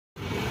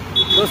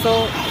दोस्तों,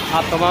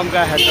 आप तमाम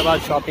का Hyderabad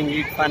shopping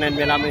eat fun and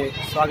मेला में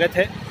स्वागत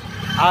है।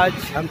 आज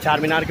हम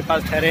चारमीनार के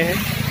पास ठहरे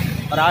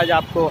हैं और आज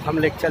आपको हम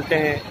लेकर चलते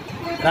हैं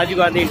राजीव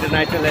गांधी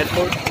इंटरनेशनल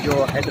एयरपोर्ट,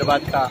 जो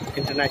हैदराबाद का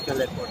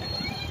इंटरनेशनल एयरपोर्ट है।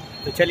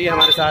 तो चलिए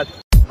हमारे साथ।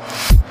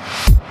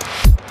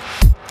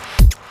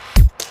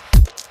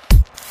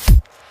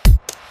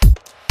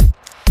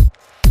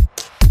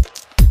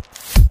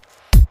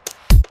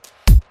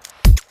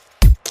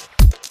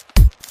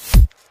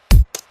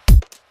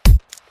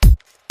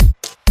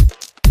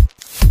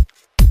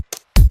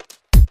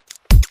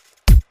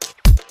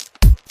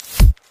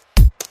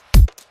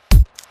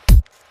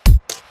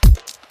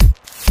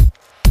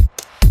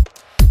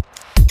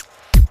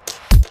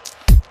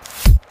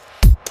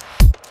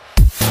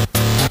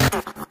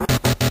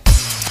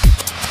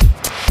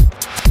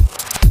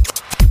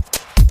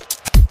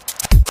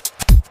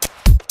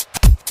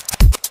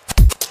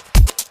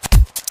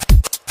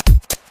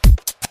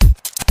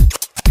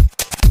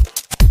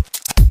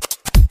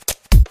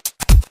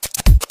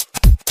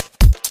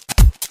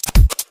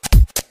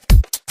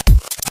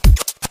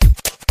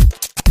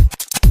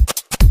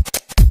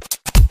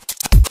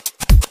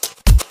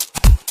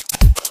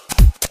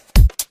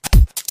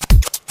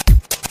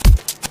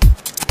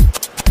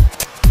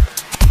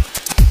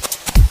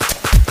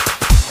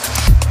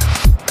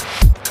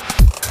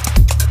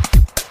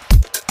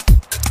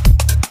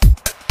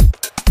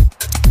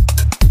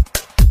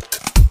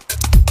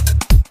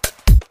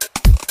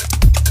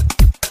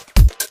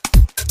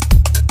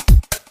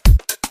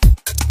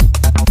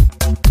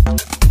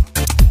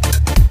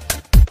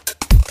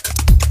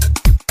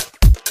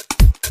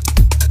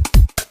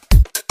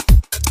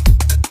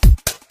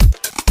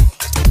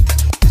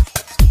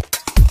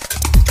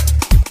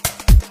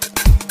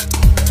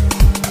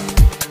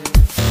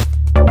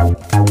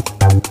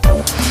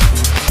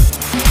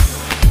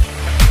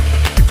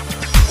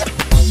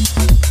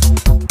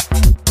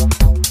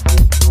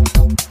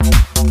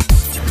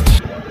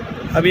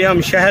 अभी हम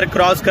शहर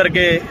क्रॉस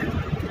करके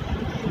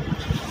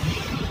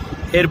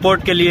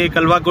एयरपोर्ट के लिए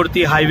कलवा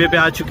कुर्ती हाईवे पे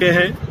आ चुके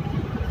हैं।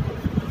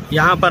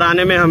 यहाँ पर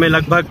आने में हमें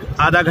लगभग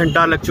आधा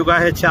घंटा लग चुका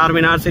है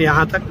चारमीनार से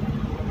यहाँ तक,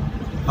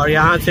 और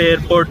यहाँ से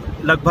एयरपोर्ट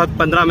लगभग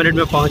 15 मिनट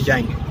में पहुँच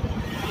जाएंगे।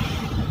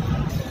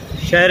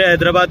 शहर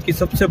हैदराबाद की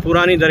सबसे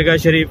पुरानी दरगाह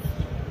शरीफ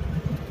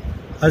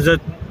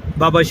हज़रत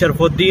बाबा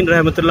शरफुद्दीन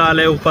रहमतुल्लाह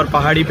अलैह ऊपर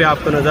पहाड़ी पे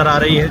आपको नज़र आ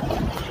रही है।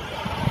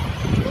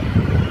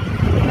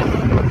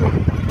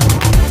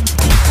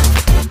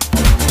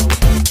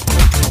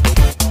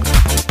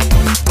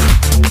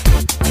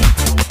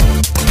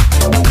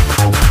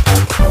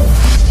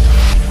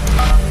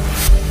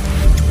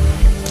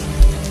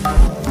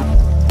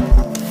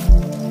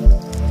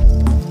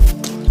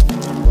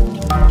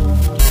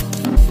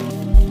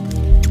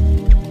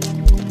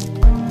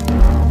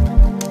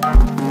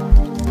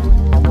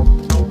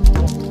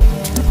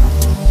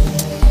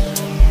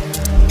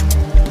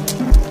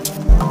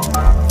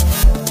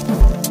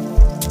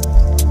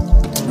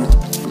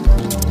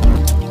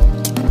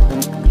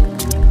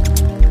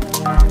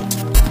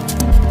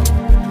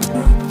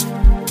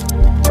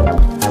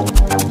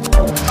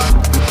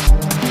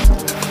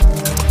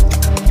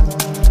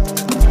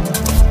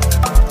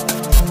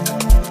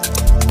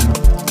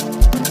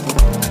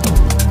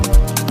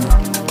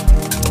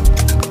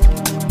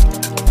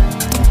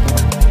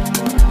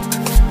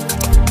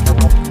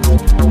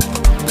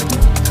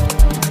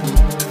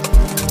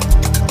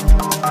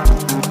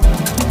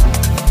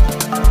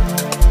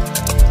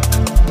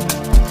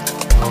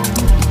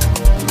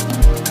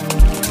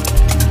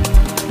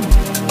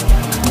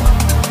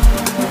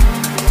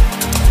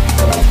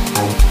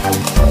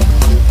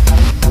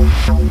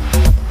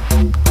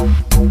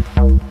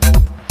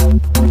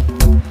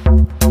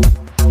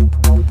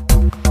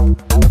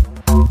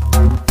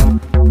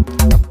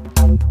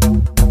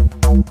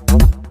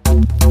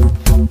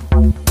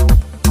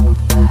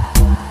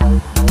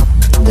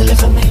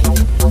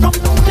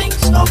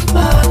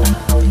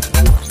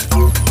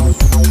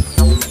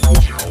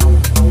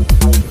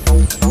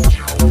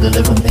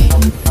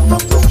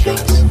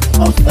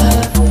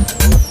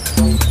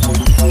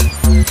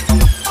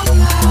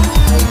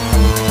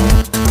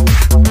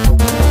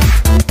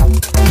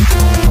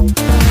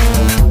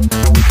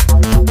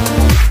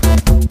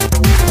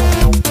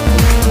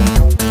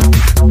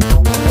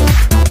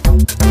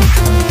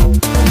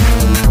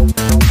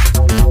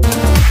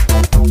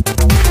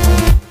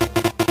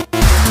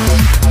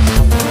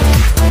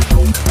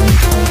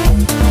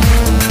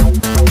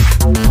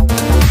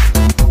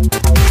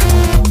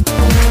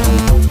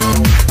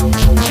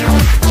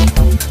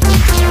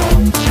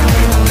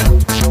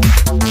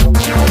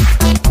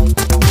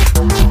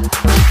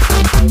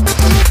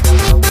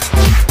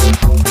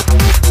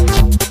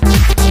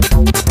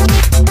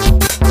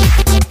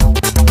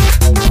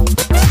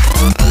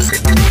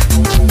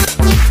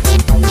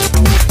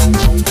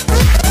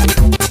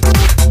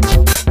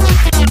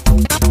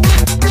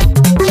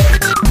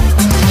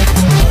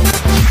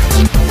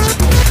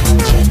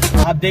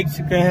 देख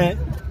चुके हैं,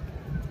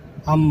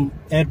 हम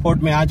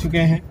एयरपोर्ट में आ चुके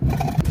हैं।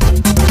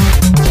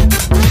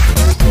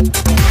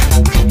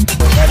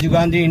 राजीव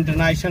गांधी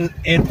इंटरनेशनल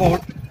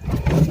एयरपोर्ट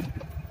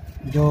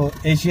जो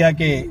एशिया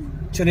के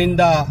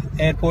चुनिंदा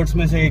एयरपोर्ट्स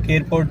में से एक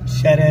एयरपोर्ट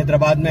शहर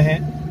हैदराबाद में है।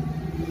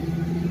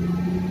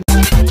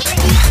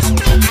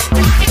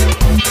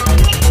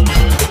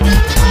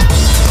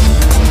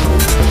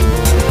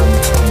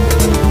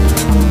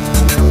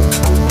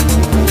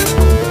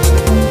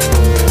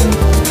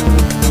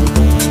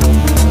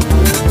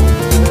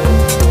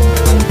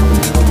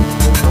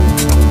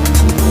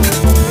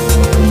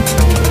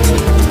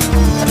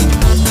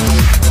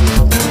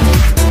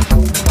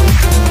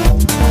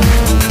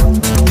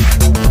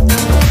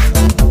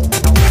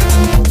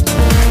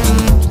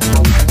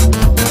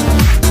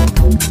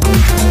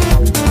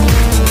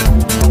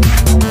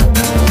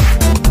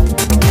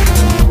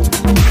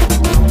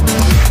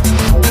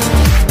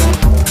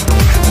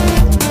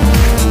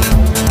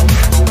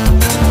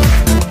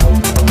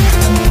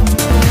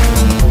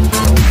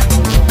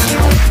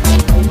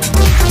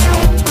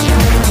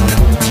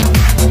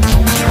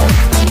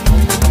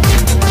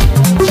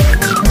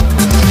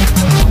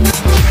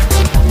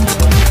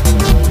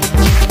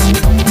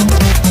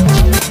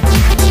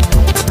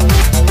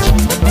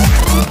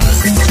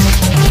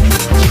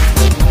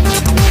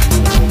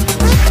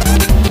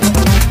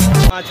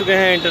 चुके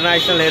हैं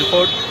international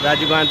airport,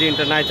 Rajiv Gandhi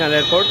international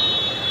airport.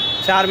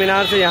 चार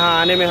मीनार से यहाँ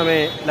आने में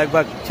हमें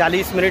लगभग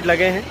 40 मिनट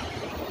लगे हैं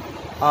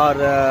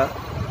और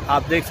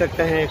आप देख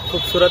सकते हैं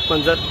खूबसूरत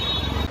मंजर।